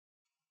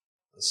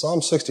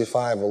Psalm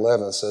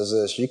 65:11 says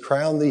this, you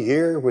crown the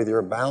year with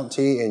your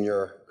bounty and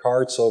your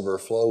carts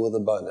overflow with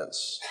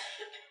abundance.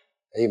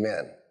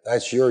 Amen.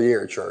 That's your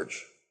year,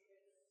 church.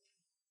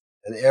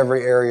 In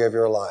every area of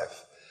your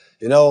life.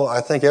 You know, I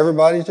think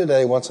everybody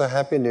today wants a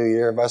Happy New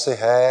Year. Everybody say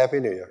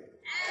Happy New Year.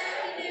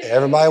 Happy New Year.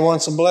 Everybody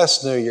wants a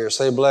blessed New Year.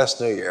 Say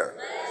blessed New Year.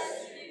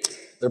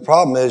 The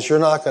problem is you're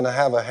not going to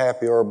have a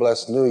happy or a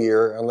blessed New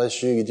Year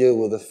unless you deal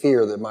with the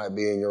fear that might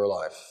be in your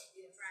life.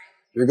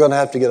 You're going to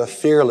have to get a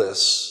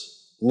fearless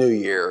New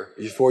Year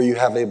before you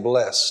have a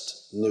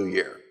blessed New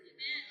Year.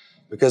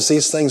 Because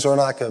these things are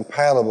not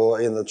compatible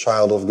in the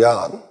child of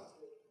God.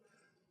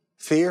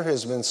 Fear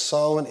has been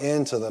sown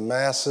into the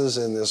masses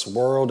in this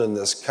world, in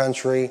this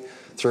country,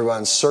 through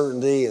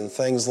uncertainty and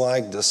things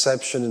like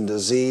deception and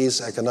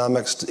disease,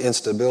 economic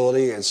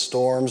instability and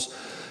storms.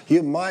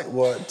 You might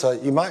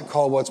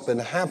call what's been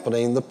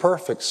happening the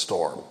perfect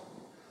storm.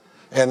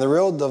 And the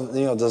real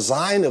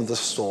design of the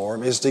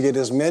storm is to get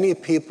as many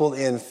people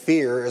in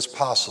fear as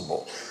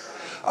possible.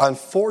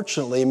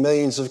 Unfortunately,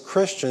 millions of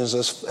Christians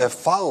have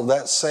followed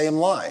that same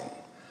line.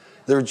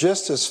 They're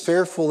just as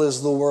fearful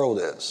as the world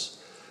is.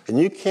 And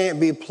you can't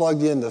be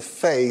plugged into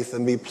faith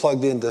and be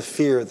plugged into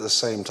fear at the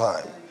same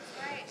time.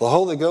 The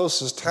Holy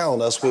Ghost is telling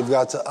us we've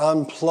got to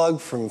unplug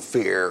from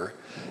fear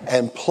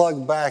and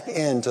plug back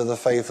into the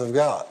faith of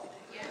God.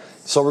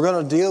 So we're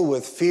going to deal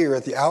with fear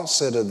at the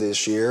outset of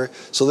this year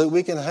so that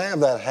we can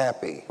have that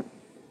happy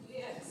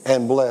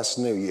and blessed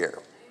New Year.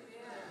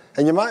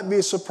 And you might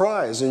be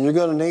surprised, and you're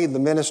going to need the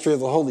ministry of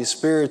the Holy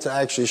Spirit to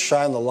actually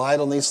shine the light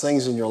on these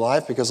things in your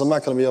life, because I'm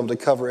not going to be able to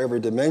cover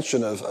every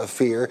dimension of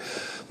fear,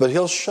 but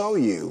He'll show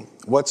you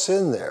what's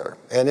in there.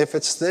 And if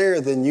it's there,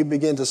 then you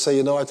begin to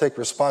say, I take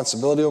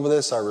responsibility over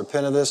this, I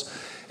repent of this,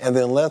 and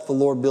then let the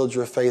Lord build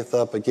your faith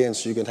up again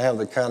so you can have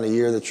the kind of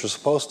year that you're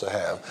supposed to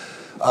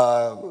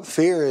have.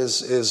 Fear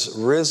is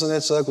risen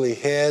its ugly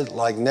head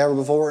like never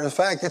before. In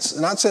fact, it's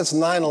not since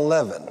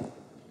 9/11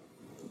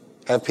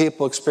 have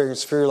people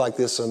experienced fear like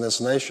this in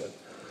this nation.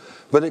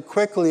 But it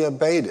quickly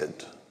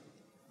abated.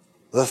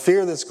 The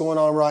fear that's going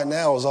on right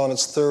now is on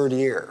its third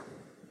year.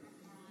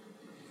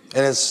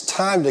 And it's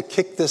time to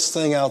kick this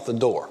thing out the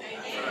door.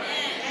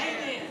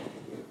 Amen.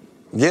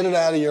 Get it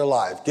out of your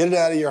life. Get it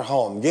out of your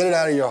home. Get it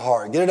out of your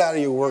heart. Get it out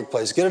of your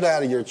workplace. Get it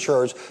out of your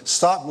church.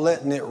 Stop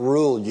letting it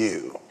rule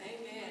you.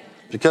 Amen.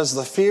 Because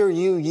the fear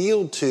you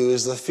yield to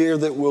is the fear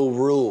that will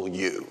rule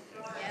you.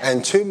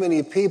 And too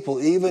many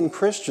people, even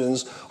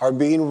Christians, are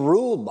being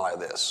ruled by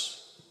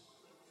this.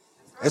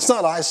 It's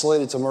not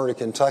isolated to Murray,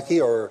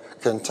 Kentucky or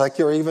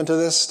even to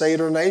this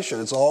state or nation.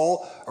 It's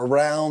all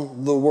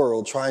around the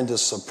world trying to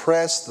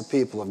suppress the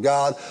people of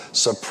God,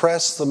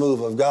 suppress the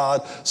move of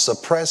God,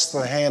 suppress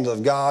the hand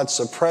of God,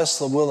 suppress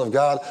the will of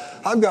God.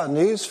 I've got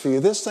news for you.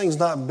 This thing's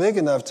not big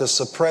enough to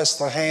suppress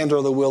the hand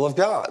or the will of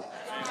God.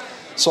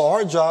 So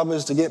our job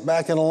is to get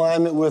back in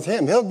alignment with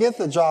Him. He'll get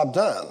the job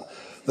done.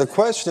 The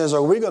question is,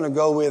 are we going to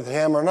go with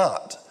Him or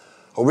not?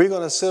 Are we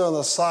going to sit on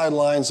the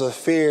sidelines of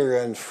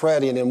fear and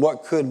fretting and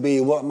what could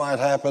be, what might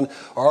happen?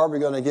 Or are we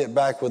going to get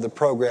back with the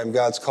program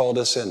God's called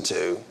us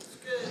into?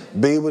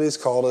 Be what He's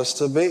called us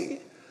to be.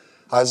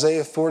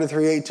 Isaiah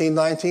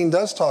 43:18-19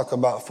 does talk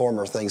about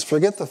former things.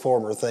 Forget the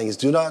former things.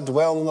 Do not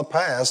dwell in the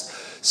past.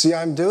 See,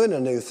 I'm doing a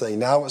new thing.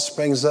 Now it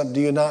springs up.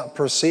 Do you not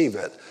perceive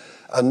it?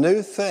 A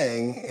new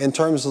thing in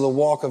terms of the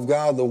walk of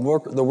God, the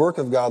work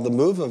of God, the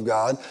move of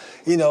God.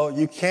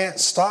 You can't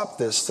stop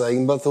this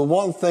thing, but the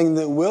one thing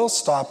that will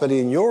stop it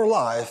in your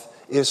life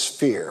is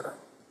fear.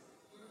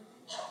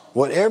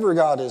 Whatever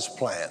God has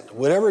planned,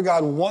 whatever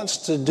God wants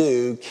to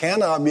do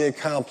cannot be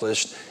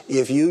accomplished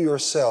if you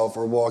yourself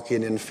are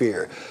walking in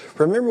fear.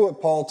 Remember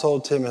what Paul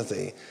told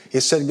Timothy.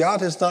 He said,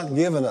 God has not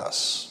given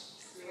us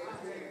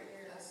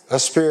a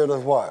spirit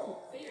of what?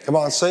 Come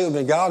on, say it with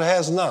me. God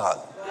has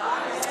not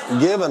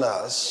given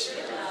us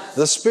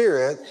the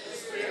spirit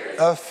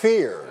of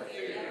fear,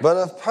 but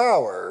of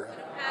power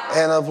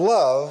and of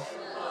love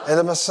and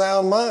of a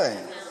sound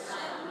mind.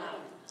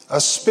 A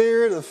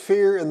spirit of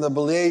fear in the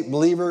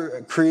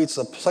believer creates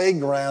a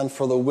playground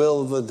for the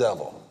will of the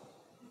devil.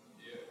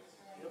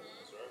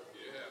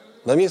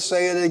 Let me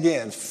say it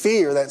again.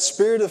 Fear, that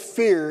spirit of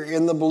fear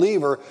in the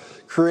believer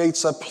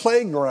creates a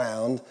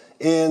playground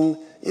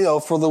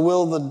for the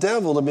will of the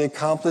devil to be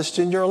accomplished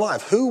in your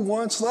life. Who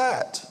wants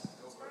that?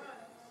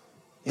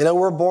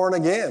 We're born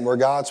again. We're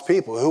God's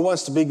people. Who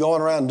wants to be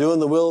going around doing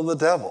the will of the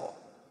devil?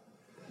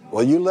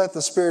 Well, you let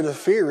the spirit of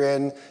fear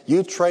in,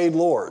 you trade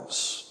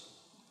lords.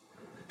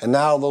 And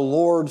now the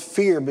Lord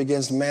fear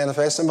begins to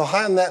manifest. And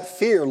behind that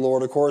fear,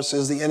 Lord, of course,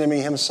 is the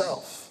enemy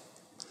himself.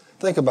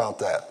 Think about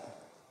that.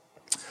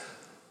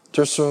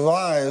 To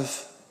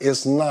survive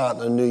is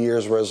not a New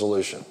Year's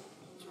resolution.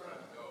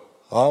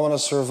 I want to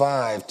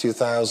survive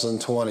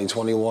 2020,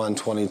 21,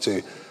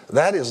 22.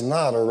 That is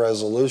not a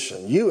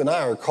resolution. You and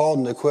I are called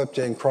and equipped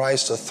in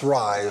Christ to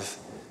thrive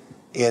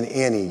in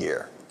any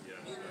year.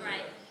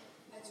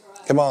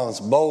 Come on,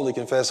 boldly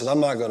confess it. I'm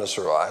not going to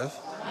survive.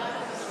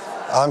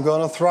 I'm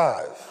going to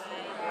thrive.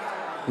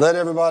 Let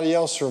everybody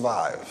else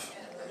survive.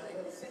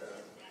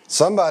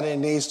 Somebody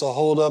needs to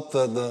hold up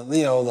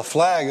the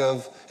flag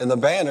of and the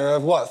banner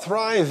of what?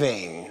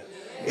 Thriving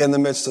in the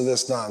midst of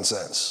this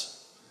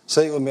nonsense.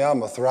 Say it with me,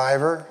 I'm a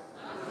thriver.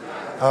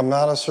 I'm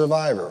not a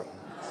survivor.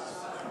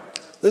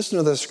 Listen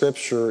to this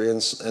scripture in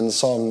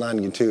Psalm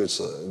 92. It's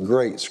a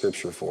great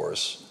scripture for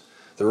us.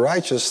 The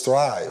righteous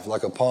thrive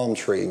like a palm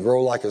tree,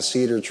 grow like a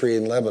cedar tree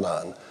in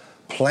Lebanon,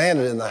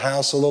 planted in the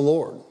house of the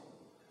Lord.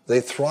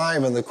 They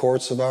thrive in the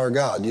courts of our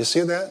God. Do you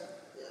see that?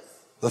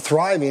 The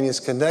thriving is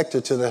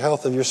connected to the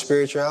health of your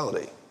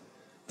spirituality.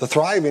 The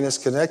thriving is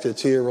connected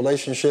to your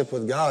relationship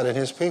with God and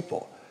His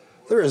people.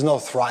 There is no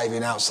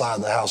thriving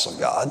outside the house of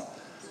God.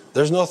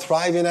 There's no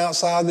thriving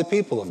outside the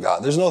people of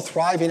God. There's no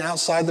thriving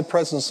outside the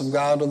presence of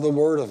God or the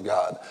Word of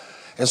God.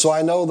 And so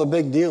I know the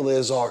big deal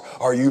is,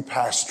 are you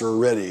pastor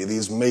ready?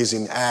 These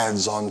amazing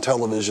ads on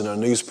television and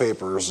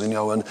newspapers, and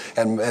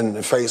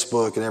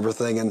Facebook and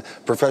everything, and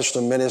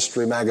professional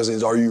ministry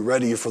magazines. Are you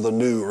ready for the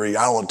new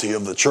reality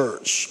of the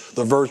church,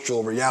 the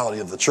virtual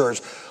reality of the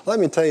church? Let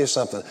me tell you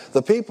something.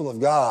 The people of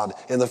God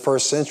in the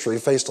first century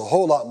faced a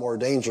whole lot more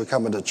danger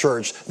coming to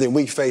church than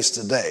we face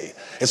today.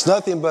 It's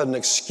nothing but an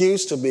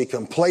excuse to be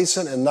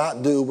complacent and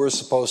not do what we're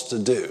supposed to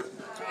do.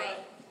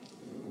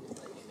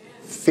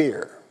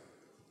 Fear.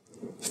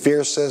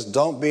 Fear says,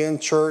 don't be in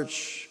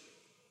church.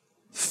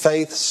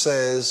 Faith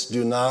says,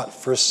 do not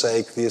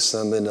forsake the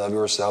assembling of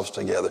yourselves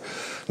together.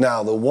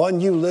 Now, the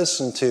one you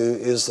listen to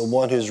is the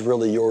one who's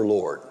really your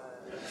Lord.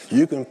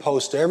 You can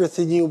post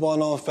everything you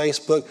want on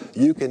Facebook.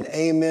 You can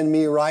amen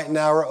me right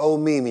now or oh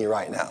me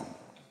right now.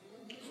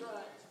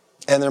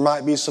 And there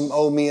might be some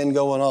oh me-ing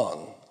going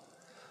on.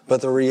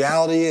 But the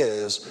reality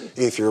is,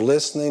 if you're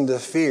listening to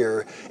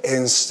fear,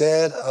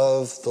 instead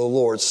of the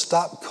Lord,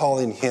 stop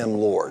calling Him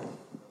Lord.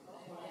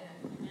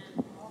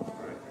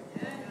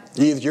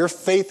 Either your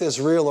faith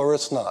is real or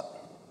it's not.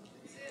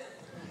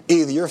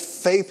 Either your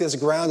faith is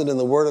grounded in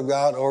the Word of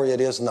God or it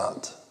is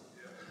not.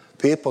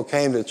 People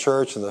came to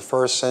church in the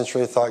first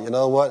century and thought, you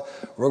know what,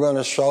 we're going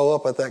to show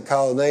up at that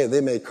colonnade.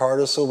 They may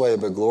cart us away,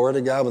 but glory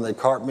to God, when they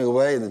cart me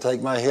away and they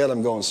take my head,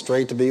 I'm going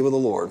straight to be with the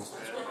Lord.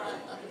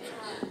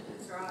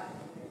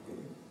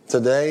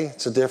 Today,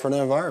 it's a different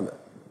environment.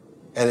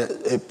 And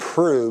it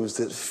proves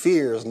that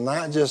fear is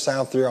not just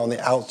out there on the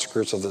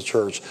outskirts of the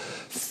church.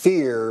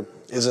 Fear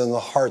is in the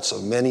hearts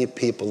of many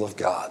people of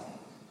God.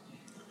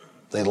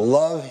 They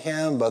love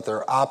Him, but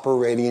they're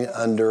operating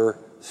under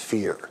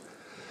fear.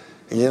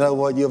 And you know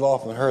what? You've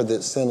often heard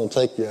that sin will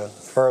take you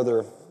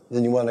further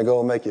than you want to go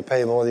and make you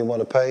pay more than you want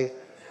to pay.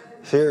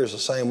 Fear is the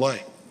same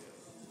way.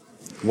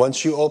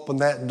 Once you open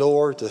that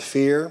door to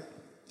fear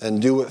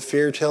and do what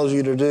fear tells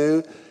you to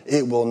do,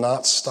 it will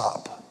not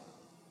stop.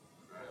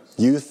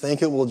 You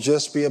think it will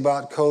just be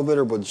about COVID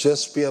or will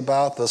just be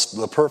about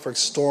the perfect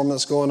storm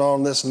that's going on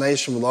in this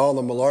nation with all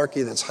the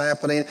malarkey that's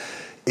happening.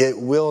 It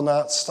will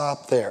not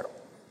stop there.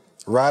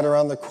 Right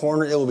around the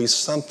corner, it will be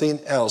something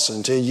else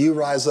until you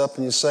rise up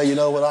and you say, you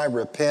know what, I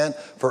repent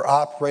for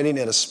operating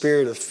in a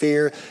spirit of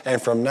fear,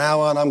 and from now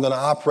on I'm going to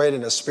operate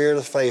in a spirit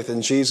of faith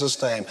in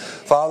Jesus' name.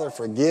 Father,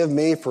 forgive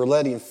me for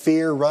letting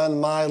fear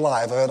run my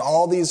life. I've had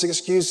all these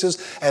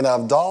excuses and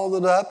I've dolled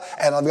it up,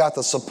 and I've got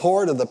the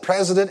support of the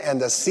president and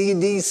the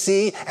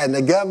CDC and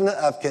the governor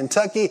of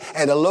Kentucky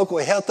and the local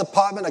health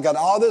department. I got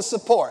all this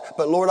support,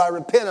 but Lord, I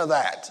repent of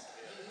that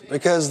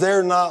because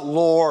they're not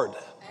Lord.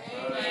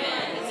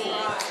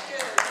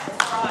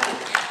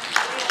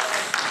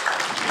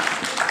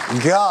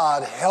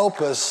 God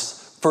help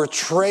us for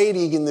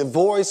trading in the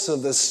voice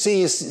of the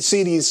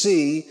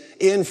CDC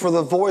in for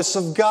the voice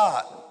of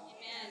God.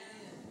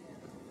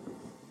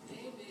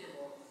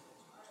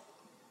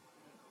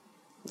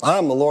 I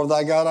am the Lord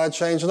thy God, I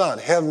change not.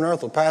 Heaven and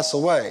earth will pass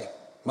away.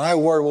 My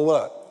word will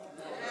what?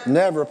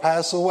 Never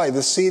pass away.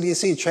 The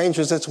CDC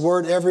changes its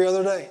word every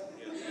other day.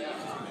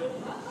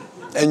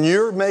 And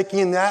you're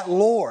making that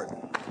Lord.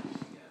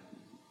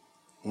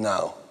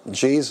 No,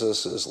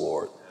 Jesus is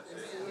Lord.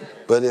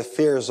 But if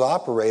fear is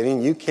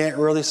operating, you can't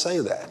really say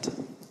that.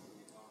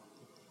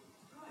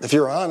 If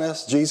you're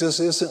honest,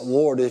 Jesus isn't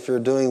Lord if you're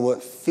doing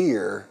what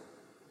fear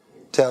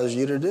tells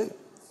you to do.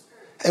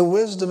 And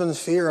wisdom and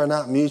fear are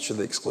not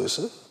mutually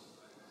exclusive.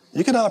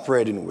 You can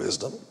operate in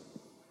wisdom,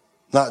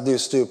 not do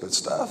stupid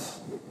stuff,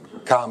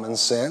 common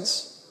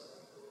sense.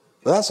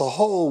 But that's a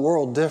whole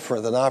world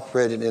different than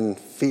operating in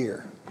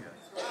fear.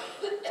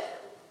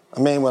 I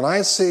mean, when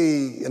I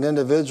see an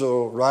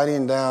individual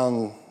riding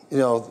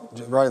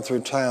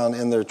through town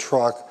in their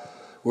truck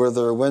with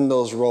their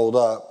windows rolled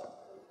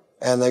up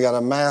and they got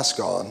a mask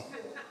on,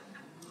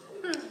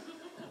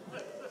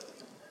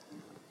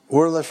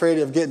 were they afraid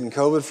of getting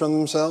COVID from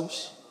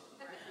themselves?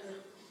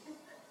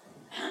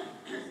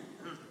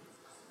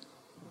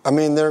 I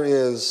mean, there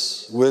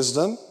is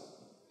wisdom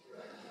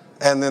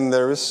and then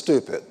there is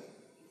stupid.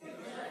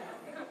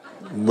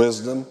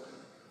 Wisdom,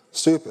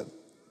 stupid.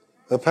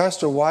 But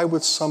Pastor, why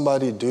would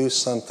somebody do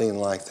something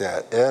like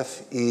that?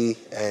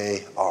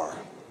 F-E-A-R.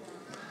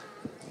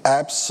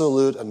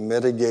 Absolute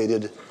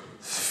unmitigated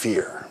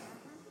fear.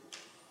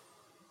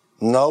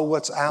 Know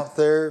what's out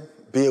there.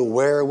 Be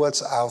aware of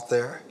what's out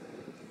there.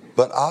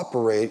 but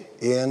operate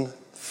in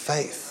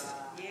faith.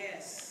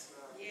 Yes.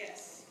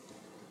 Yes.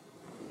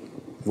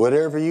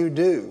 Whatever you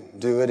do,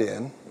 do it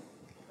in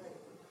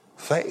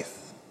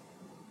faith.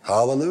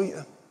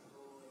 Hallelujah.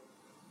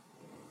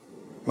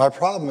 My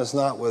problem is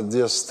not with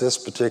just this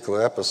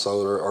particular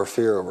episode or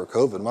fear over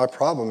COVID. My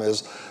problem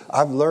is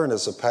I've learned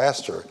as a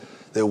pastor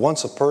that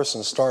once a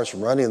person starts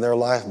running their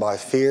life by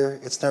fear,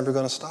 it's never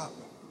going to stop.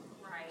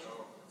 Right.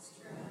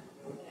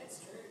 That's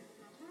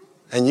true.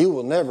 And you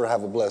will never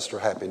have a blessed or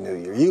happy new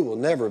year. You will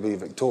never be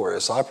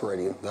victorious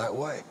operating that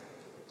way.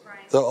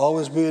 Right. There'll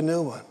always be a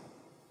new one.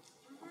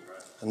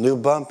 A new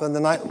bump in the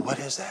night. What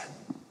is that?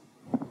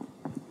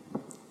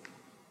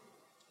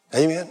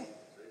 Amen.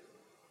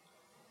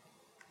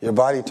 Your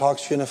body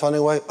talks to you in a funny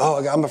way.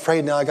 Oh, I'm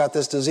afraid now I got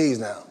this disease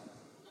now.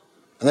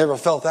 I never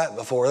felt that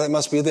before. That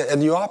must be it.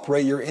 And you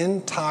operate your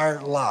entire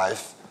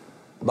life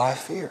by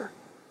fear.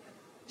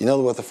 You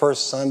know what the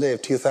first Sunday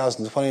of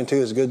 2022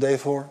 is a good day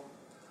for?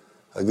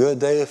 A good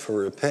day for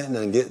repenting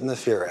and getting the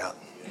fear out.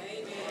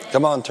 Amen.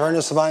 Come on, turn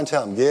to somebody and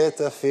tell them, get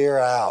the fear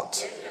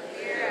out.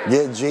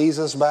 Get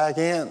Jesus back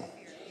in.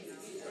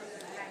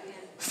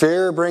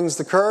 Fear brings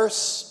the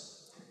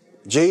curse.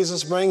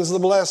 Jesus brings the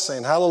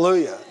blessing.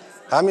 Hallelujah.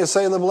 How many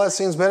say the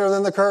blessing is better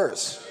than the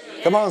curse?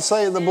 Come on,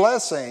 say the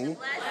blessing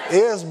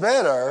is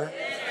better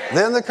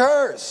than the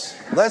curse.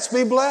 Let's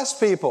be blessed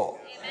people.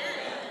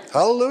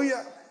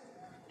 Hallelujah.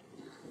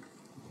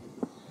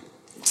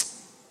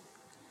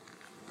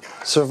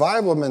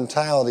 Survival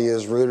mentality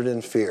is rooted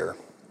in fear.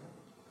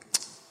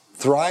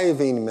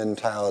 Thriving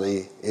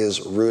mentality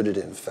is rooted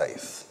in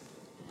faith.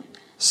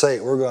 Say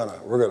it, we're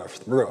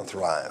gonna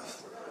thrive.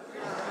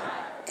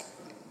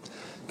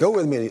 Go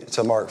with me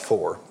to Mark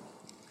 4.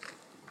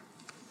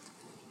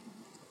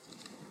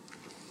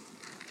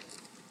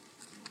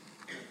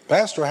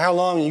 Pastor, how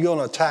long are you going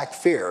to attack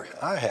fear?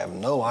 I have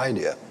no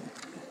idea.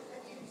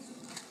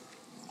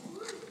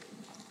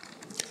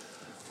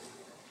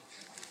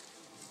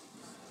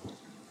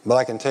 But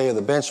I can tell you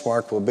the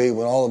benchmark will be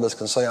when all of us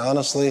can say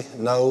honestly,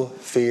 no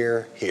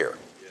fear here.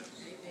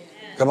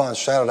 Come on,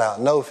 shout it out.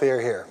 No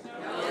fear here.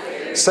 No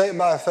fear. Say it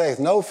by faith.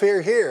 No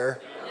fear here.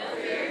 No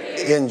fear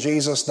here. In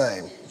Jesus'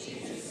 name.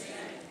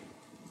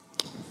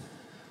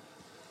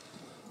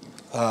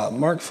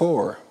 Mark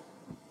 4.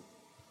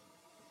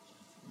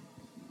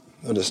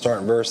 We'll just start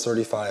in verse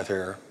 35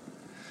 here.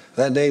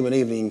 That day when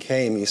evening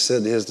came, he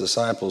said to his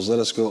disciples, let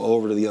us go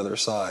over to the other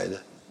side.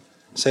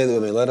 Say that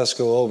with me, let us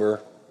go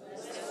over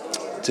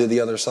to the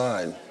other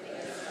side.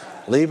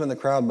 Leaving the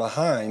crowd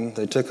behind,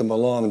 they took him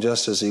along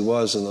just as he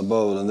was in the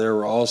boat, and there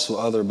were also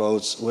other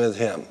boats with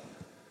him.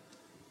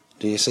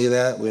 Do you see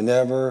that? We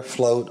never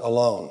float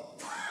alone.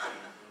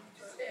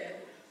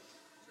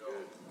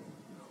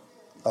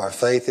 Our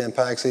faith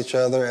impacts each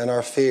other, and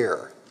our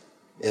fear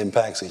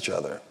impacts each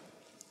other.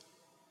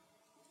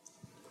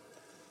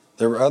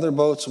 There were other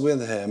boats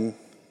with him.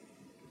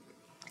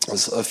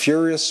 A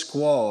furious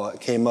squall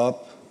came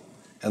up,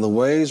 and the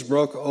waves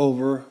broke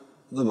over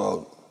the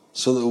boat,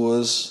 so that it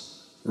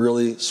was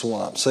really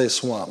swamped. Say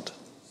swamped.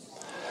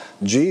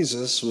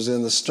 Jesus was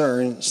in the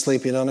stern,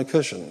 sleeping on a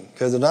cushion.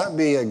 Could there not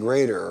be a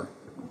greater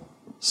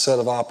set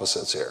of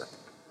opposites here?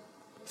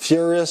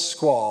 Furious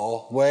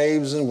squall,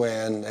 waves and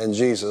wind, and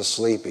Jesus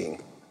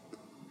sleeping.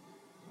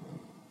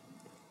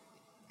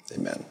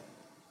 Amen.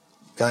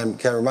 Can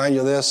I remind you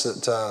of this,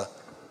 that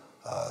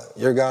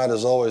your God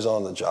is always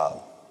on the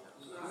job.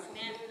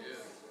 Amen.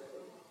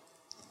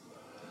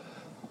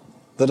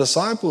 The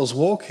disciples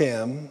woke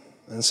him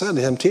and said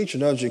to him, Teacher,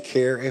 don't you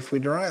care if we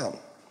drown?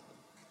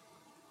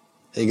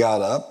 He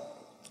got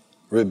up,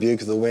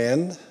 rebuked the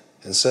wind,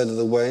 and said to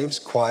the waves,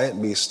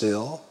 Quiet, be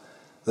still.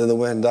 Then the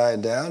wind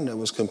died down, and it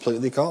was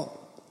completely calm.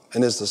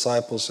 And his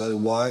disciples said,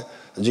 Why?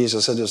 And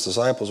Jesus said to his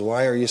disciples,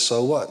 Why are you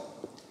so what?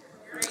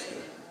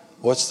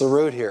 What's the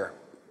root here?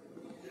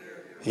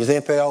 You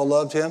think they all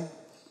loved him?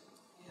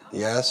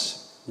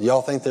 Yes.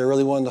 Y'all think they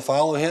really wanted to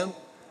follow him?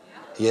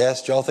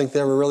 Yes. Do y'all think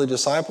they were really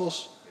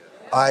disciples?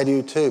 I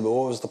do too, but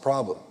what was the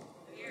problem?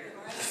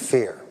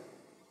 Fear.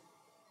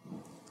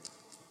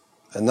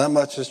 And not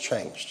much has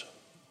changed.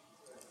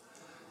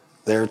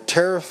 They're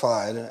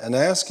terrified and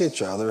ask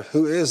each other,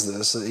 who is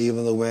this that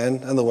even the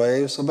wind and the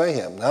waves obey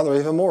him? Now they're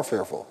even more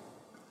fearful.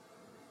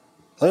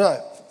 They're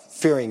not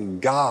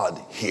fearing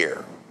God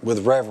here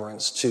with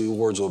reverence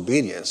towards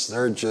obedience.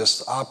 They're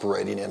just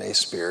operating in a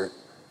spirit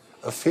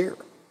of fear.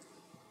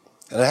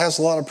 And it has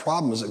a lot of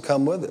problems that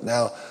come with it.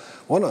 Now, I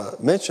want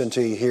to mention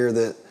to you here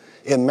that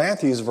in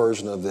Matthew's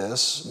version of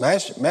this,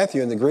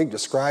 Matthew in the Greek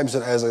describes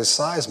it as a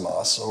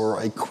seismos, or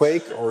a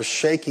quake or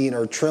shaking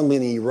or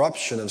trembling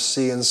eruption of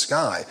sea and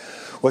sky.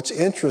 What's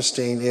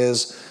interesting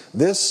is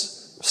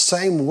this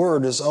same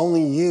word is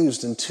only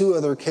used in two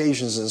other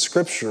occasions in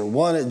Scripture,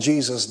 one at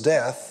Jesus'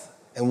 death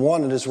and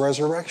one at his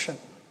resurrection.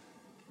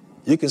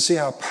 You can see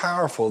how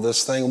powerful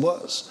this thing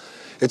was.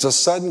 It's a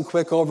sudden,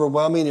 quick,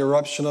 overwhelming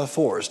eruption of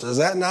force. Does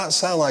that not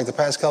sound like the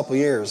past couple of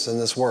years in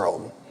this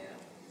world?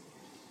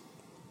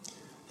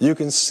 You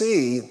can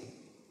see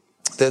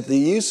that the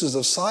uses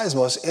of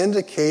seismos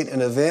indicate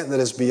an event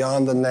that is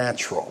beyond the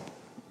natural.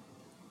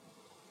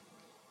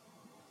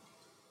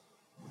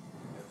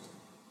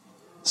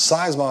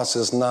 Seismos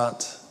is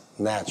not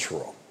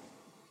natural.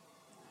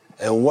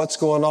 And what's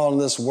going on in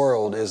this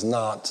world is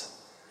not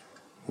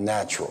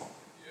natural.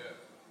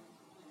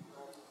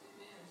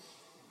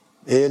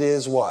 It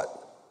is what?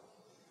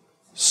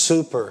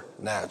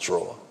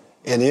 Supernatural.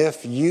 And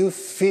if you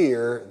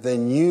fear,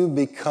 then you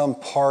become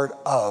part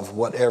of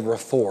whatever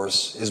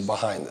force is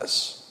behind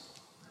this.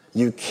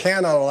 You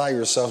cannot allow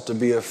yourself to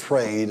be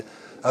afraid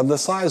of the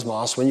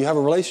seismos when you have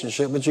a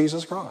relationship with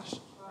Jesus Christ.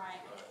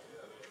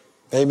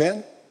 Right.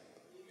 Amen?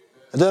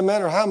 It doesn't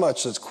matter how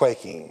much it's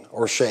quaking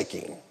or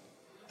shaking.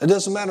 It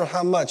doesn't matter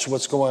how much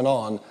what's going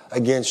on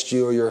against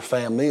you or your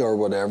family or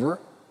whatever.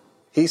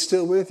 He's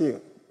still with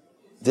you.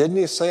 Didn't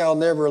he say, I'll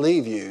never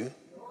leave you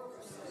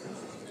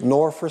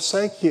nor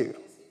forsake you?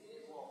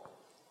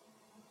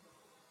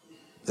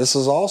 This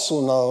is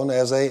also known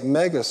as a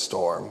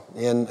megastorm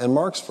in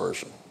Mark's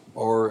version,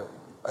 or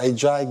a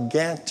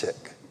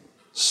gigantic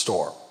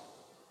storm.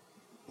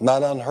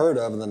 Not unheard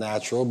of in the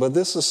natural, but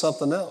this is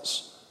something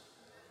else.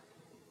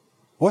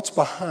 What's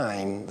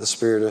behind the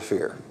spirit of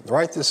fear?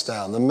 Write this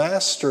down. The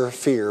master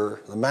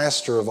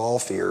of all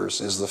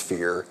fears is the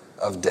fear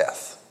of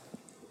death.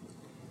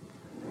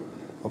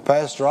 Well,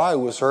 Pastor, I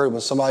always heard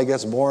when somebody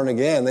gets born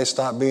again, they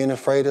stop being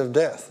afraid of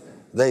death.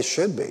 They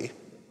should be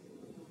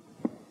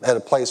at a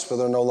place where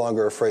they're no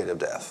longer afraid of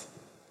death.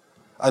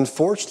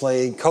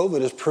 Unfortunately,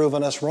 COVID has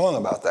proven us wrong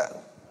about that.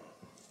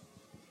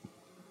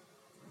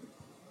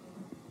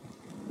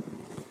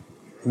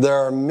 There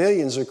are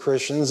millions of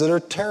Christians that are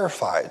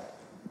terrified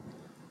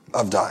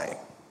of dying.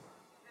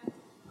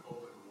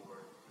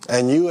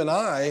 And you and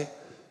I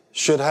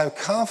should have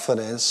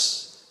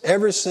confidence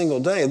every single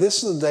day.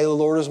 This is the day the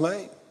Lord has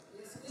made.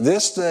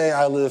 This day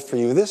I live for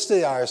you. This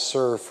day I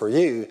serve for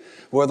you.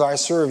 Whether I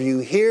serve you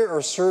here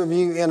or serve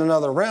you in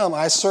another realm,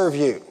 I serve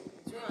you.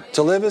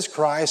 To live as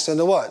Christ and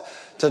to what?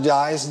 To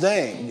die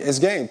is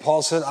gain.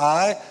 Paul said,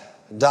 I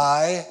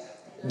die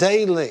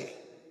daily.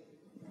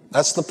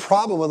 That's the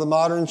problem with the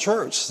modern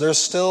church. They're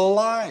still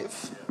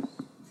alive.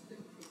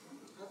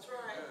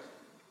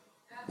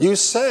 You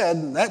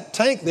said, that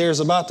tank there is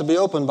about to be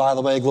opened, by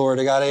the way, glory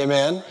to God,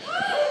 amen.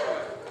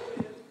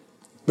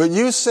 But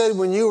you said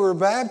when you were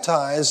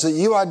baptized that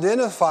you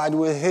identified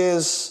with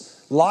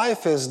His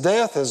life, His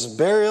death, His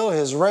burial,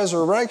 His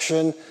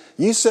resurrection.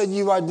 You said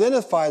you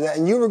identified that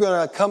and you were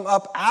going to come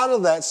up out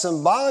of that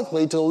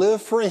symbolically to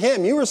live for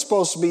Him. You were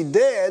supposed to be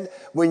dead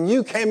when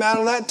you came out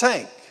of that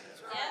tank.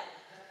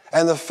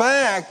 And the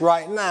fact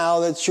right now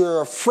that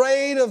you're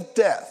afraid of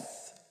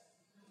death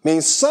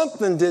means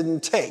something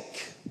didn't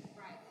take.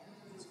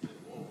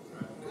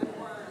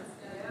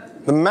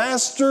 The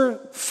master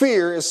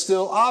fear is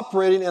still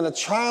operating in a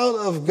child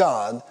of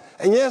God.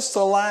 And yes,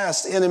 the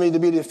last enemy to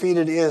be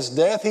defeated is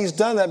death. He's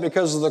done that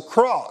because of the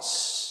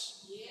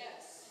cross.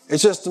 Yes.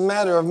 It's just a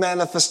matter of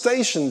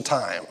manifestation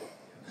time.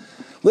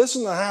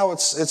 Listen to how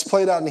it's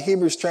played out in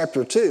Hebrews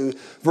chapter 2,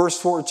 verse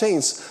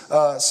 14.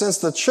 Since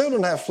the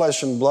children have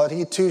flesh and blood,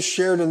 He too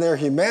shared in their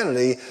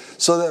humanity,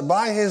 so that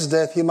by His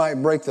death He might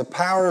break the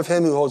power of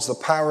him who holds the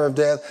power of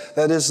death,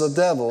 that is the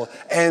devil,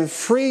 and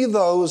free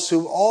those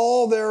who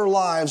all their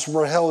lives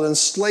were held in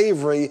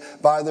slavery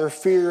by their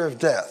fear of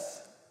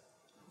death.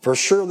 For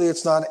surely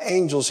it's not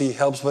angels He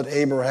helps, but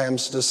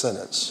Abraham's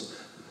descendants.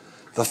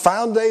 The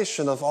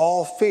foundation of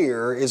all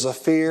fear is a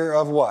fear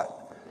of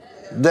what?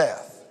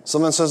 Death.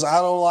 Someone says,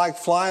 I don't like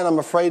flying, I'm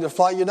afraid to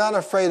fly. You're not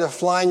afraid of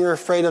flying, you're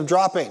afraid of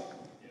dropping.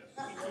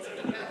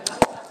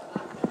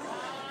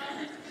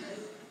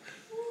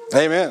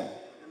 Amen.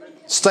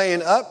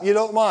 Staying up, you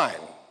don't mind.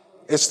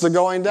 It's the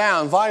going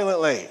down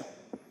violently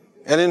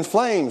and in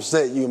flames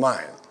that you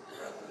mind.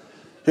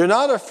 You're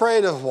not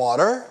afraid of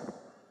water.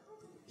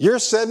 You're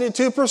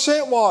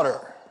 72% water.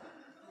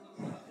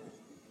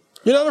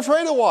 You're not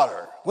afraid of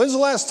water. When's the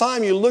last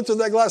time you looked at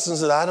that glass and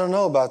said, I don't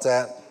know about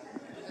that?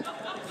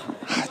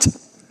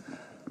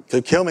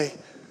 Could kill me.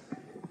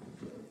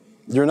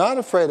 You're not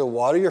afraid of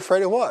water. You're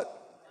afraid of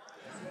what?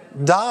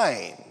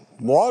 Dying.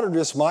 Water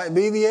just might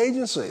be the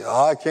agency.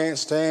 Oh, I can't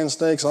stand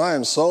snakes. I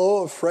am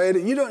so afraid.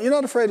 You're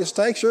not afraid of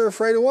snakes. You're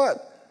afraid of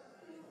what?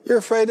 You're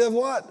afraid of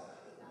what?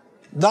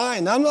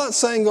 Dying. Now, I'm not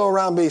saying go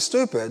around be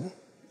stupid.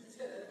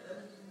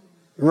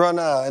 Run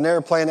an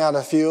airplane out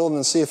of fuel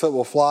and see if it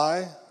will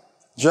fly.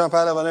 Jump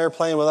out of an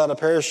airplane without a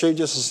parachute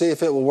just to see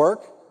if it will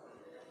work.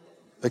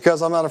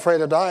 Because I'm not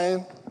afraid of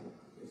dying.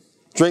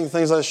 Drink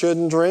things I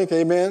shouldn't drink,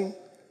 amen?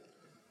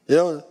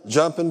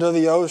 Jump into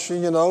the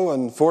ocean, and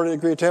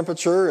 40-degree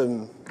temperature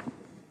and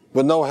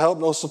with no help,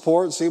 no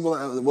support, see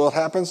what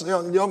happens.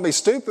 You don't be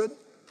stupid.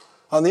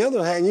 On the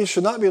other hand, you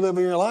should not be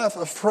living your life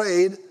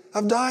afraid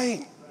of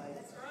dying.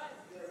 That's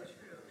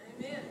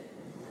right. Amen.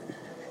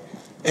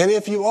 And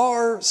if you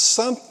are,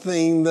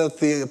 something that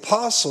the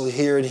apostle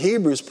here in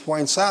Hebrews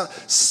points out,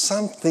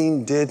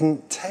 something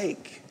didn't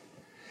take.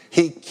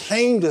 He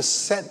came to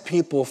set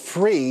people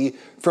free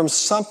from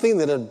something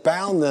that had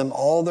bound them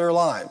all their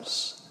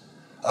lives,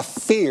 a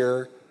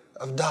fear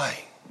of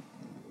dying.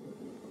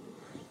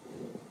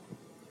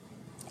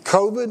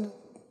 COVID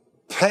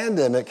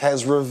pandemic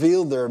has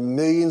revealed there are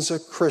millions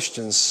of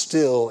Christians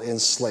still in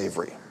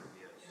slavery.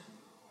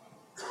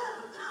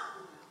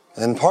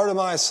 And part of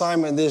my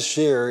assignment this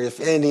year, if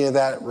any of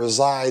that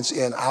resides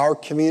in our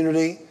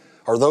community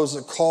or those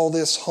that call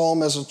this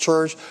home as a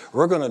church,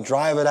 we're going to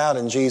drive it out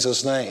in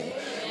Jesus' name.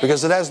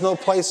 Because it has no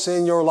place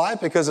in your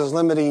life, because it's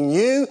limiting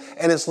you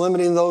and it's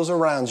limiting those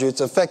around you.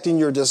 It's affecting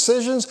your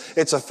decisions.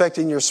 It's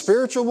affecting your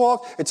spiritual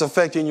walk. It's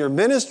affecting your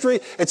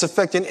ministry. It's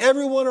affecting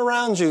everyone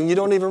around you and you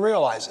don't even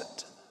realize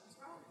it.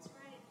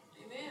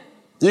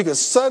 You could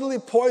subtly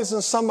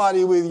poison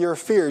somebody with your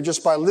fear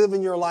just by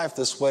living your life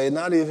this way and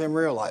not even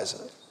realize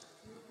it.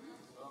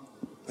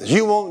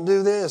 You won't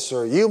do this,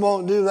 or you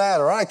won't do that,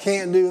 or I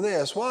can't do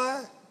this.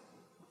 Why?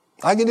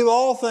 I can do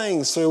all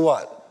things through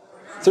what?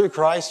 Through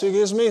Christ who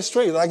gives me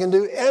strength. I can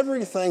do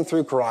everything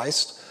through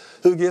Christ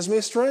who gives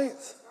me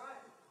strength.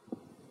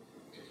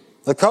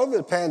 The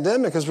COVID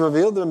pandemic has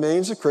revealed there are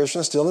millions of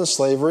Christians still in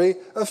slavery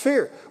of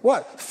fear.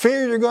 What?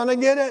 Fear you're going to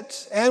get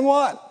it. And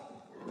what?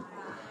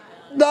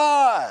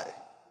 Die.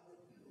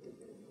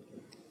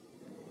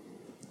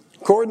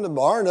 According to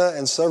Barna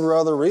and several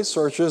other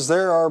researchers,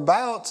 there are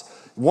about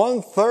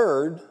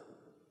 1/3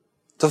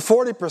 to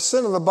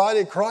 40% of the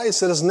body of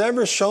Christ that has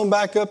never shown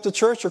back up to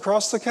church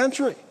across the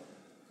country.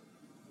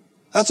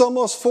 That's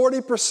almost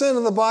 40%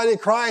 of the body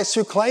of Christ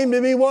who claim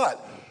to be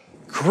what?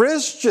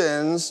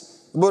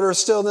 Christians, but are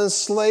still in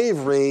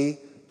slavery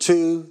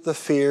to the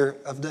fear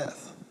of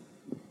death.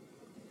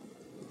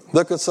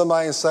 Look at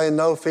somebody and say,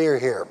 no fear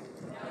here.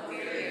 No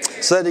fear.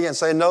 Say it again,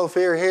 say no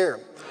fear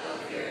here. No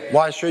fear.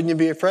 Why shouldn't you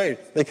be afraid?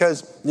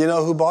 Because you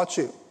know who bought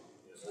you.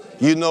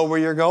 You know where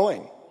you're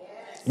going.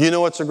 You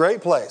know it's a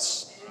great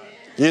place.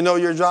 You know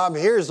your job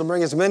here is to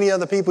bring as many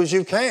other people as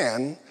you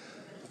can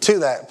to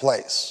that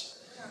place.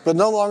 But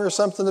no longer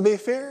something to be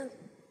feared.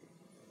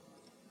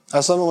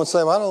 Now someone would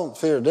say, well, I don't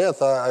fear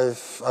death. I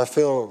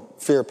feel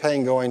fear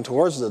pain going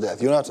towards the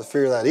death. You don't have to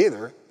fear that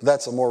either.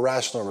 That's a more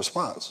rational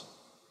response.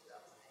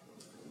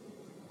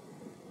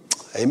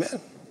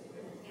 Amen.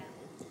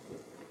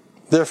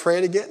 They're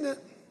afraid of getting it.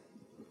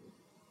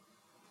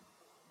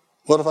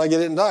 What if I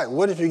get it and die?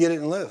 What if you get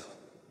it and live?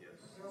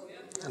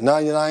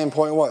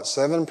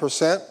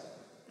 99.7%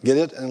 get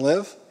it and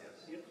live?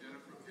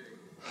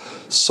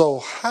 So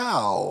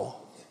how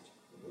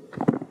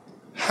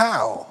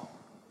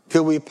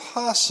could we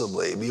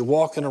possibly be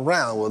walking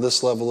around with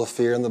this level of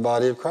fear in the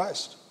body of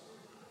Christ?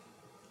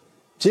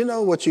 Do you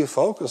know what you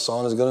focus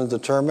on is going to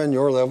determine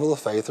your level of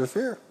faith or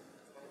fear?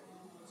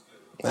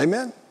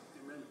 Amen.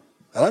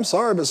 And I'm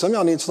sorry, but some of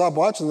y'all need to stop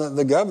watching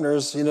the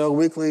governors,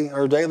 weekly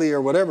or daily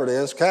or whatever it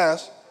is,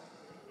 cast,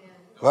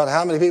 about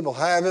how many people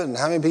have it and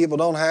how many people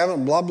don't have it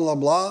and blah, blah,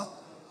 blah.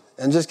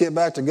 And just get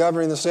back to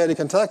governing the state of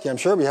Kentucky. I'm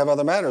sure we have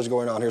other matters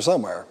going on here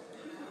somewhere.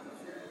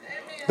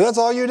 But that's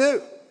all you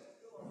do.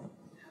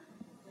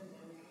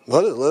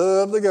 But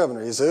love the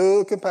governor. He's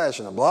so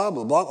compassionate. Blah,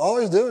 blah, blah. All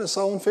he's doing is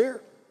sowing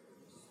fear.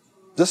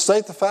 Just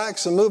state the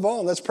facts and move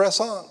on. Let's press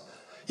on.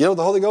 You know what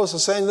the Holy Ghost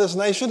is saying to this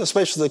nation,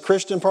 especially the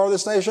Christian part of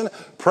this nation?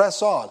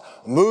 Press on.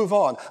 Move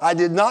on. I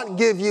did not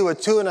give you a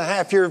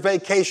 2.5-year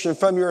vacation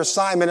from your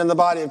assignment in the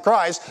body of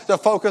Christ to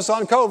focus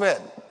on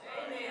COVID. Amen.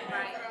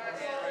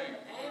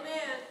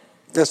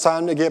 It's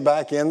time to get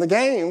back in the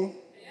game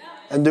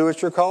and do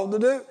what you're called to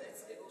do.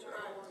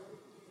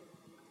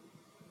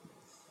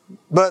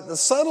 But the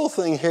subtle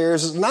thing here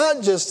is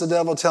not just the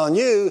devil telling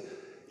you,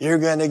 you're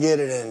going to get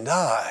it and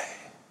die.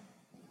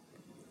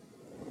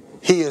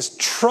 He has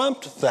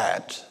trumped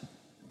that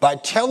by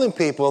telling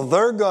people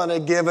they're going to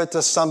give it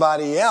to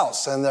somebody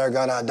else and they're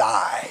going to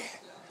die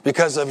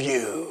because of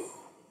you.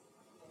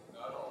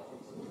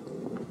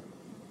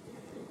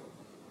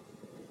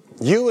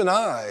 You and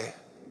I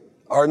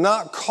are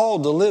not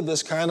called to live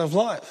this kind of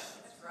life.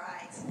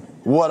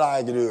 What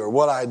I do or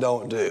what I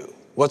don't do.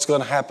 What's going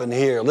to happen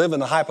here? Live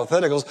in the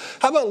hypotheticals.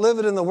 How about live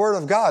it in the Word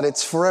of God?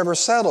 It's forever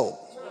settled.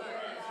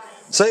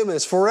 Say it,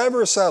 it's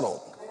forever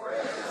settled.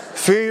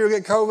 Fear you'll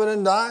get COVID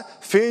and die.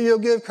 Fear you'll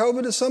give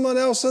COVID to someone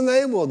else and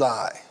they will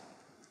die.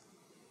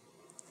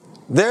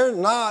 They're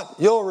not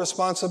your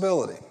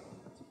responsibility.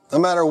 No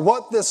matter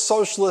what this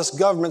socialist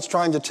government's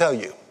trying to tell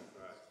you.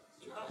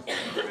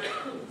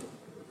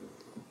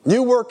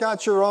 You work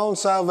out your own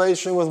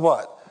salvation with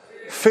what?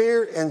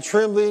 Fear and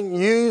trembling.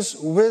 Use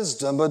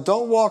wisdom, but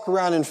don't walk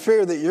around in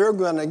fear that you're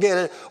going to get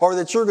it or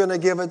that you're going to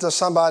give it to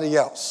somebody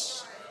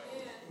else.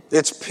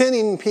 It's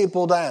pinning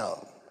people down.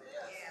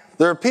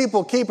 There are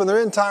people keeping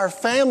their entire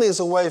families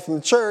away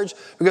from church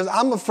because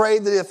I'm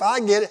afraid that if I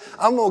get it,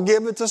 I'm going to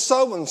give it to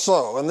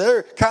so-and-so. And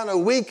they're kind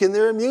of weak in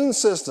their immune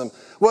system.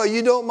 Well,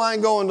 you don't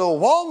mind going to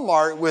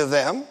Walmart with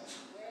them.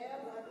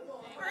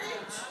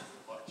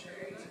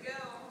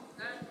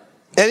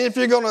 And if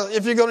you're going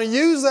to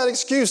use that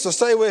excuse to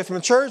stay away from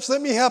church,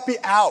 let me help you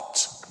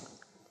out.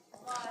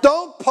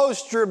 Don't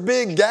post your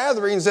big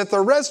gatherings at the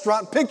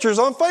restaurant pictures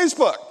on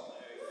Facebook.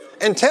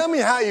 And tell me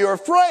how you're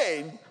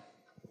afraid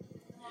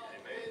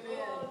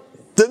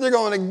that they're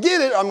going to get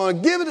it. I'm going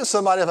to give it to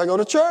somebody if I go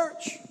to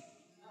church.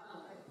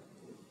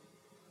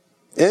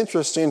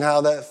 Interesting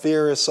how that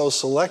fear is so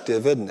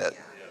selective, isn't it?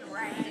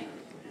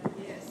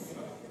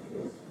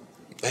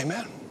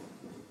 Amen.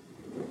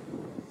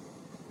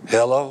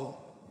 Hello.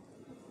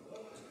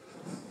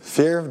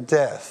 Fear of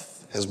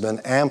death has been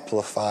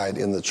amplified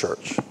in the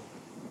church.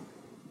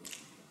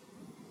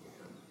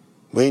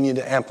 We need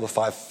to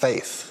amplify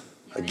faith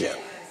again.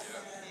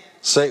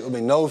 Say it with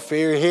me. No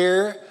fear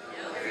here.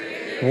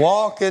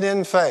 Walk it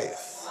in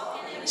faith.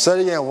 Say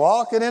it again.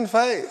 Walk it in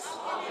faith.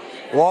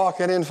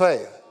 Walk it in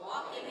faith.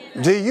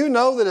 Do you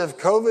know that if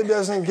COVID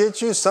doesn't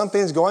get you,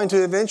 something's going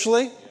to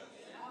eventually?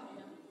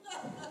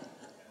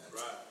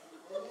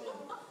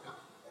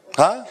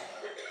 Huh?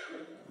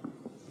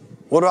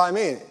 What do I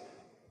mean?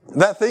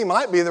 That thing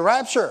might be the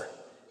rapture.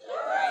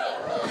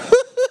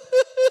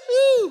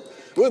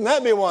 Wouldn't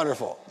that be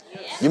wonderful?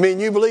 You mean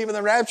you believe in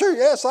the rapture?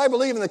 Yes, I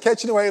believe in the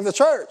catching away of the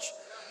church.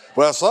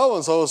 Well,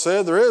 so-and-so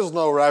said there is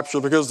no rapture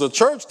because the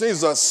church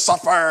needs to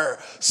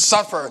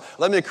suffer.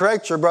 Let me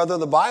correct you, brother.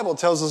 The Bible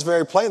tells us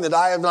very plain that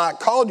I have not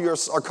called you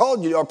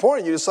or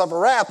appointed you to suffer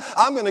wrath.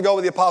 I'm going to go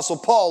with the Apostle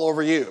Paul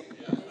over you.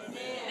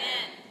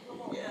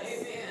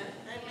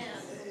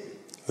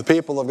 The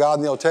people of God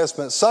in the Old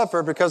Testament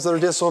suffered because of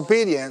their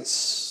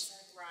disobedience.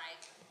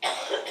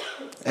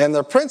 And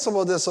their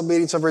principal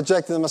disobedience of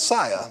rejecting the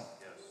Messiah,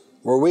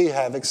 where we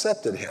have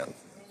accepted him.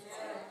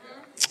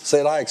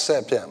 Say it, I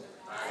accept him.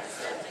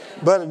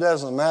 But it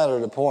doesn't matter.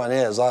 The point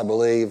is, I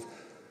believe,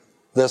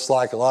 just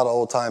like a lot of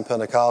old-time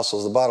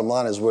Pentecostals, the bottom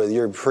line is whether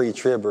you're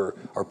pre-trib or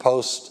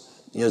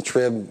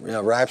post-trib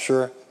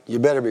rapture, you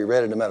better be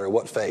ready no matter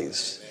what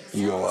phase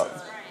you go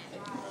up.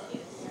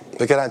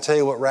 But can I tell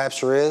you what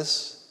rapture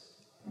is?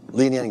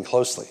 Lean in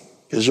closely,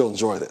 because you'll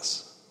enjoy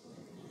this.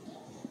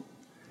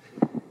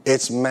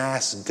 It's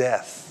mass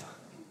death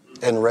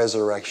and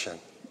resurrection.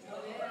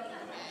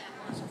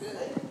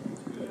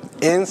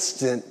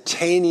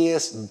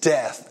 Instantaneous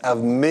death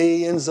of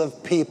millions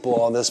of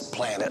people on this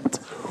planet.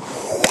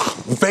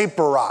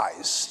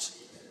 Vaporized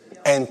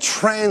and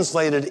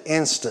translated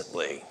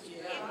instantly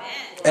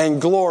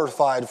and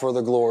glorified for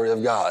the glory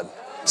of God.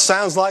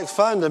 Sounds like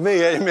fun to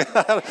me, amen.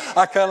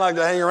 I kind of like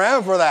to hang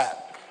around for that.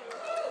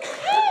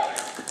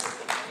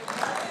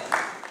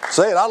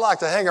 Say it, I'd like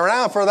to hang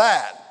around for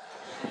that.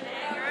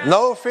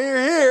 No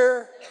fear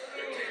here.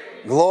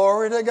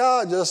 Glory to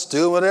God. Just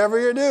do whatever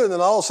you do. And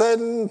then all of a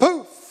sudden,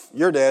 poof,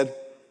 you're dead.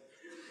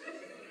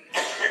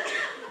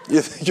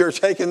 You think you're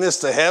taking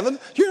this to heaven?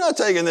 You're not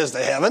taking this to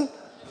heaven.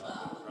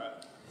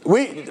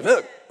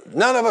 Look,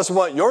 none of us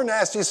want your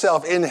nasty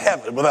self in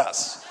heaven with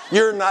us.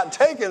 You're not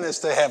taking this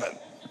to heaven.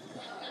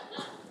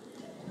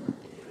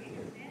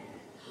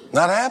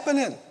 Not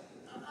happening.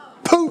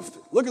 Poof.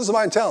 Look at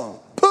somebody and tell them.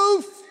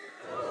 Poof.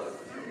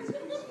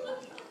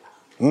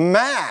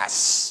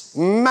 Massive,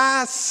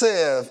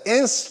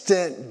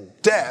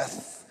 instant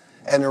death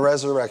and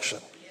resurrection.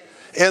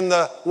 In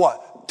the,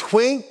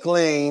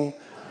 twinkling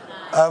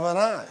of an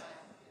eye.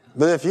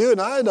 But if you and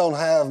I don't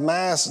have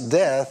mass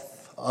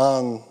death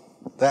on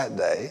that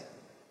day,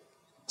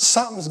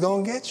 something's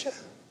going to get you.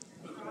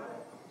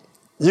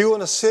 You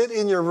want to sit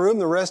in your room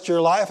the rest of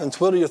your life and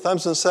twiddle your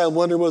thumbs and say, I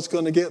wonder what's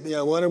going to get me.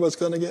 I wonder what's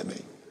going to get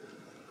me.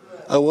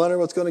 I wonder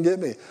what's going to get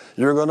me.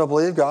 You're going to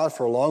believe God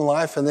for a long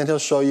life, and then he'll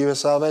show you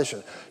his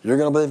salvation. You're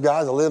going to believe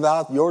God to live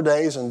out your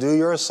days and do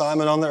your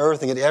assignment on the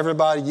earth and get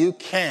everybody you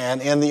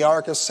can in the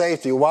ark of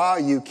safety while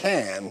you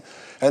can,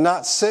 and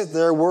not sit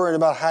there worrying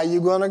about how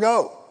you're going to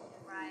go.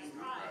 Right.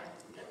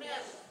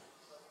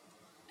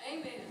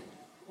 Amen.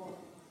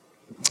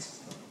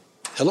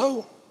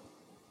 Hello?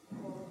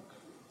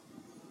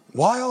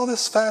 Why all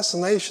this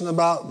fascination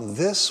about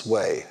this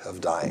way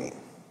of dying?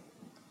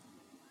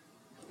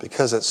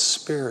 Because it's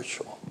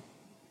spiritual.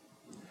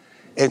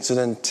 It's an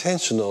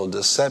intentional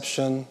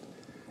deception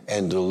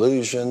and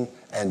delusion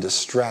and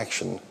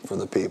distraction for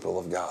the people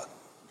of God.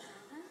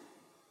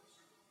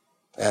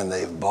 And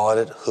they've bought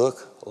it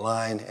hook,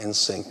 line, and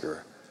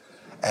sinker.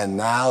 And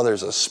now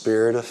there's a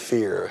spirit of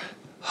fear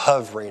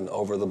hovering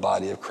over the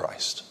body of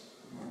Christ.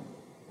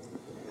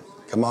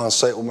 Come on,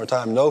 say it one more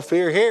time. No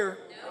fear here.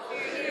 No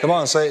fear here. Come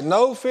on, say it.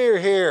 No fear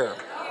here. No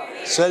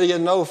fear. Say it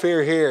again. No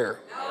fear here.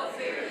 No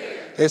fear here.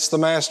 It's the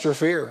master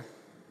fear.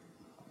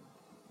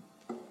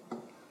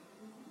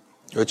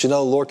 But you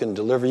know, the Lord can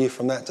deliver you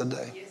from that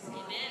today. Yes,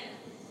 amen.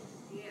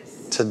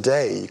 Yes.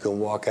 Today, you can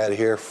walk out of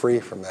here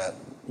free from that.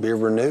 Be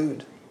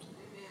renewed.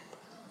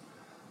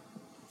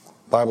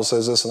 The Bible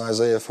says this in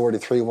Isaiah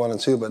 43, 1 and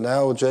 2. But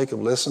now, O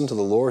Jacob, listen to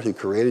the Lord who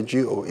created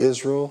you. O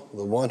Israel,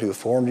 the one who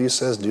formed you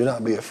says, do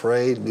not be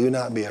afraid. Do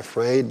not be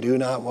afraid. Do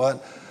not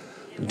what?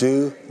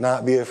 Do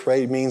not be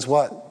afraid means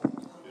what?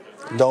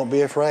 Don't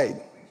be afraid.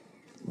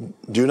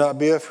 Do not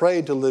be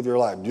afraid to live your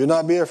life. Do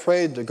not be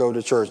afraid to go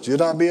to church. Do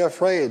not be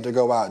afraid to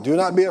go out. Do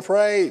not be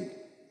afraid.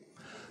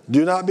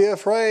 Do not be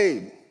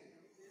afraid.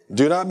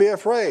 Do not be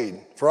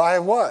afraid. For I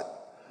have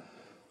what?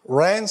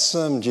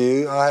 Ransomed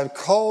you. I have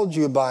called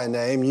you by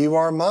name. You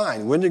are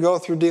mine. When you go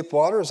through deep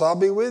waters, I'll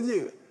be with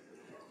you.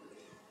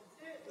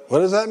 What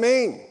does that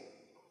mean?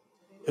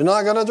 You're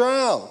not going to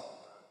drown.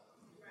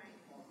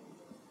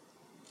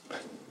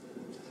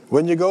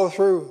 When you go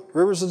through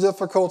rivers of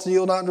difficulty,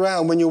 you'll not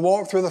drown. When you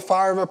walk through the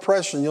fire of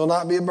oppression, you'll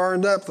not be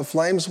burned up. The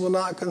flames will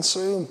not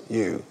consume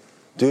you.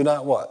 Do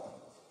not what?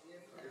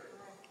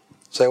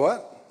 Say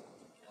what?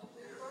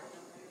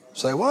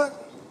 Say what?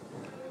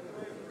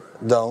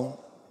 Don't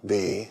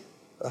be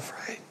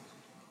afraid.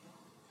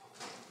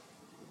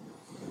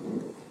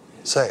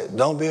 Say it.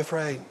 Don't be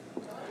afraid.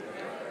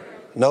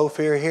 No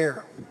fear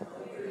here.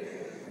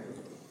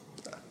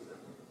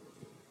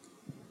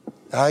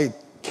 I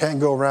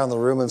can't go around the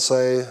room and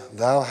say,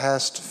 thou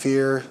hast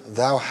fear,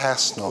 thou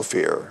hast no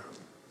fear.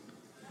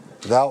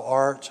 Thou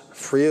art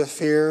free of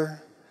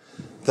fear,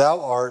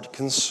 thou art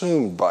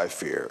consumed by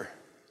fear.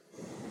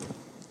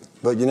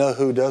 But you know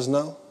who does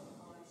know?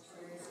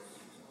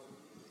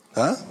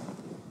 Huh?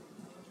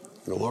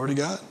 Glory to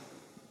God.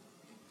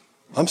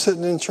 I'm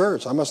sitting in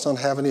church. I must not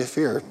have any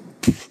fear.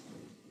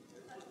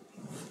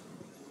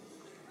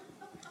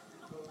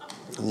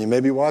 And you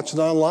may be watching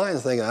online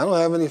thinking, I don't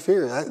have any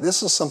fear.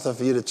 This is something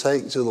for you to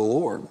take to the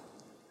Lord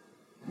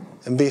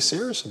and be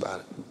serious about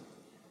it.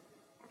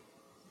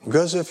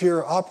 Because if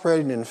you're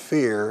operating in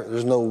fear,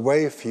 there's no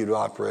way for you to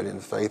operate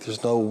in faith.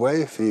 There's no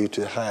way for you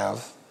to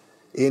have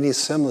any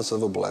semblance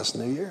of a blessed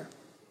new year.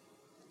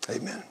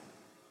 Amen.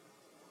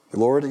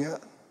 Glory to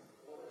God.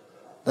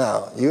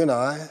 Now, you and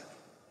I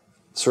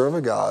serve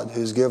a God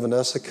who's given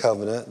us a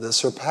covenant that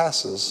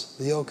surpasses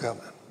the old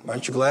covenant.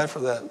 Aren't you glad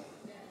for that?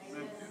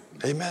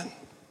 Amen.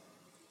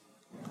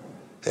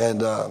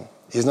 And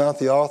he's not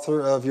the author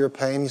of your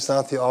pain. He's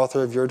not the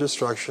author of your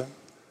destruction.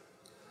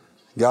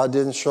 God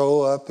didn't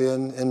show up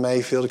in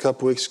Mayfield a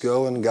couple weeks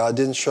ago, and God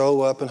didn't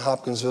show up in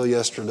Hopkinsville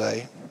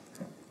yesterday.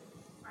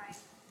 Right.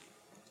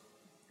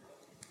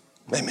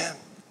 Amen.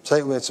 Say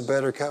it when it's a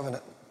better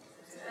covenant.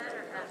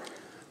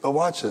 But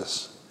watch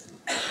this.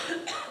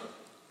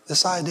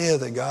 This idea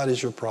that God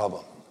is your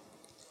problem.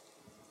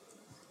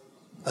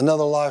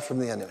 Another lie from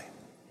the enemy.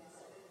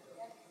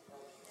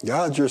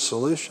 God's your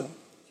solution.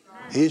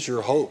 He's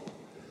your hope.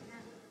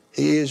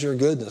 He is your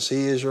goodness.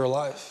 He is your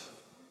life.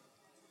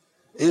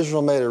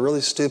 Israel made a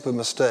really stupid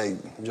mistake.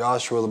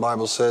 Joshua, the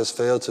Bible says,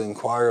 failed to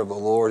inquire of the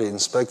Lord. He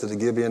inspected the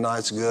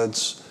Gibeonites'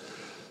 goods,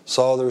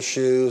 saw their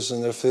shoes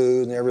and their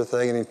food and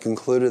everything, and he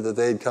concluded that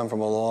they'd come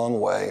from a long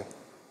way.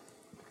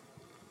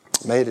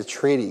 Made a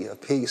treaty of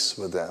peace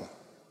with them.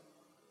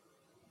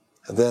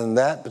 And then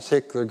that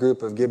particular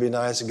group of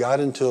Gibeonites got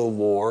into a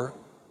war,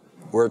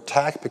 were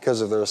attacked because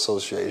of their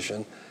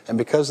association, and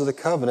because of the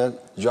covenant,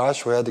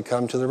 Joshua had to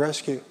come to the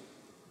rescue.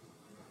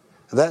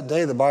 That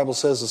day, the Bible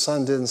says the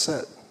sun didn't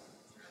set.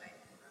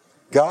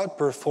 God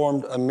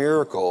performed a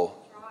miracle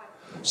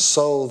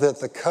so that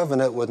the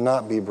covenant would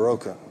not be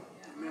broken.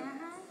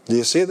 Do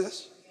you see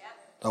this?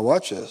 Now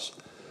watch this.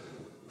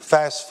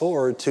 Fast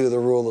forward to the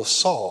rule of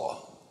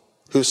Saul,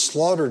 who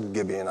slaughtered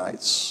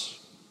Gibeonites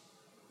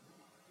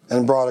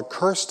and brought a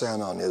curse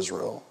down on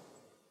Israel.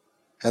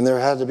 And there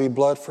had to be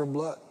blood for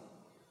blood.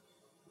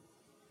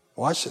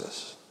 Watch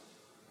this.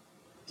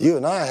 You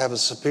and I have a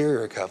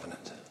superior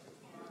covenant.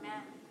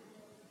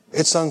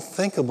 It's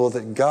unthinkable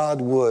that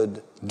God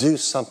would do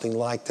something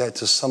like that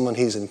to someone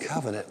he's in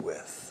covenant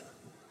with.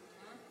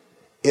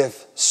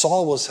 If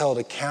Saul was held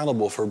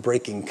accountable for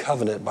breaking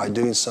covenant by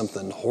doing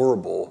something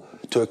horrible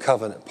to a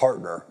covenant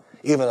partner,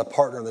 even a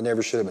partner that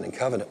never should have been in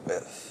covenant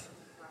with,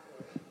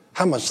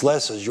 how much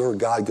less is your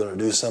God going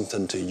to do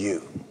something to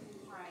you?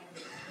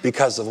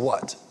 Because of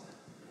what?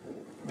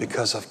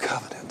 Because of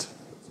covenant.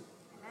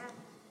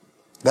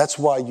 That's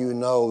why you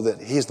know that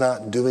he's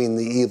not doing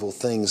the evil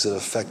things that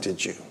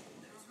affected you.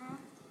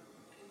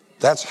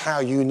 That's how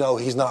you know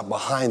he's not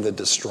behind the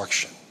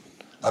destruction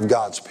of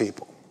God's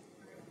people.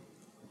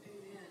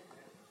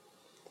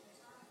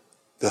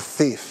 The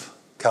thief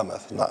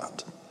cometh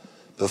not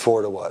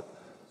before to what?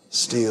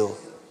 Steal,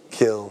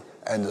 kill,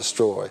 and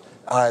destroy.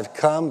 I've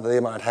come that they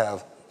might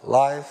have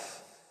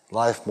life,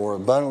 life more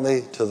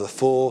abundantly, to the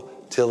full,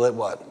 till it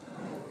what?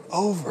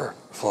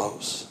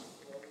 Overflows.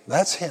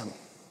 That's him.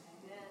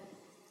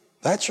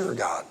 That's your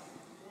God.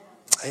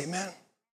 Amen.